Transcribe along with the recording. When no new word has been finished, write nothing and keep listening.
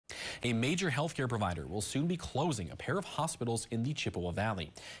A major healthcare provider will soon be closing a pair of hospitals in the Chippewa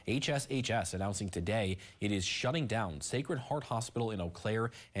Valley. HSHS announcing today it is shutting down Sacred Heart Hospital in Eau Claire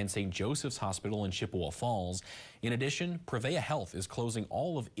and St. Joseph's Hospital in Chippewa Falls. In addition, Prevea Health is closing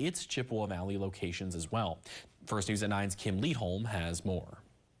all of its Chippewa Valley locations as well. First News at 9's Kim Leadholm has more.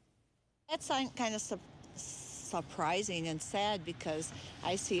 It's kind of surprising and sad because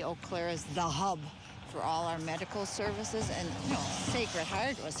I see Eau Claire as the hub for all our medical services, and Sacred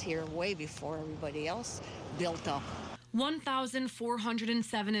Heart was here way before everybody else built up.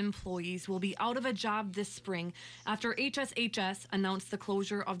 1,407 employees will be out of a job this spring after HSHS announced the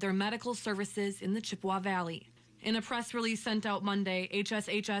closure of their medical services in the Chippewa Valley. In a press release sent out Monday,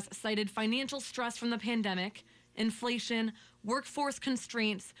 HSHS cited financial stress from the pandemic, inflation, workforce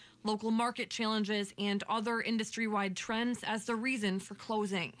constraints, local market challenges, and other industry-wide trends as the reason for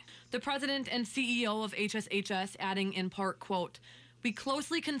closing. The president and CEO of HSHS adding in part, quote, "We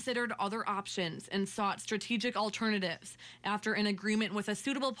closely considered other options and sought strategic alternatives. After an agreement with a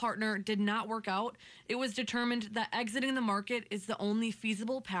suitable partner did not work out, it was determined that exiting the market is the only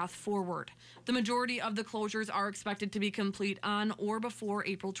feasible path forward." The majority of the closures are expected to be complete on or before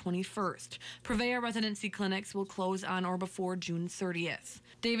April 21st. Prevea residency clinics will close on or before June 30th.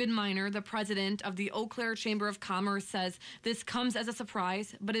 David Miner, the president of the Eau Claire Chamber of Commerce, says this comes as a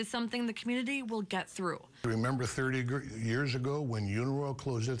surprise, but is something the community will get through. Remember 30 years ago when Uniroyal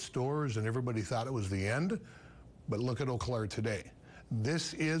closed its doors and everybody thought it was the end? But look at Eau Claire today.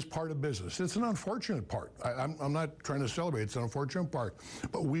 This is part of business. It's an unfortunate part. I'm not trying to celebrate. It's an unfortunate part,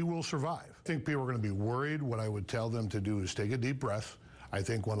 but we will survive. I think people are going to be worried. What I would tell them to do is take a deep breath. I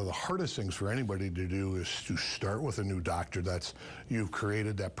think one of the hardest things for anybody to do is to start with a new doctor. You've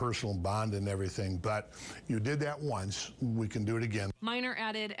created that personal bond and everything, but you did that once. We can do it again. Miner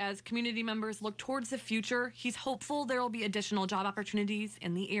added, as community members look towards the future, he's hopeful there will be additional job opportunities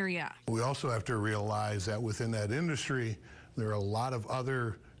in the area. We also have to realize that within that industry, there are a lot of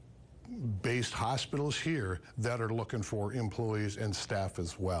other based hospitals here that are looking for employees and staff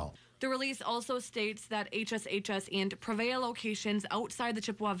as well. The release also states that HSHS and Prevea locations outside the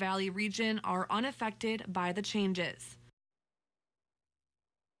Chippewa Valley region are unaffected by the changes.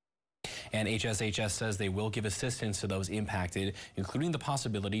 And HSHS says they will give assistance to those impacted, including the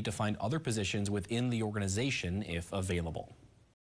possibility to find other positions within the organization if available.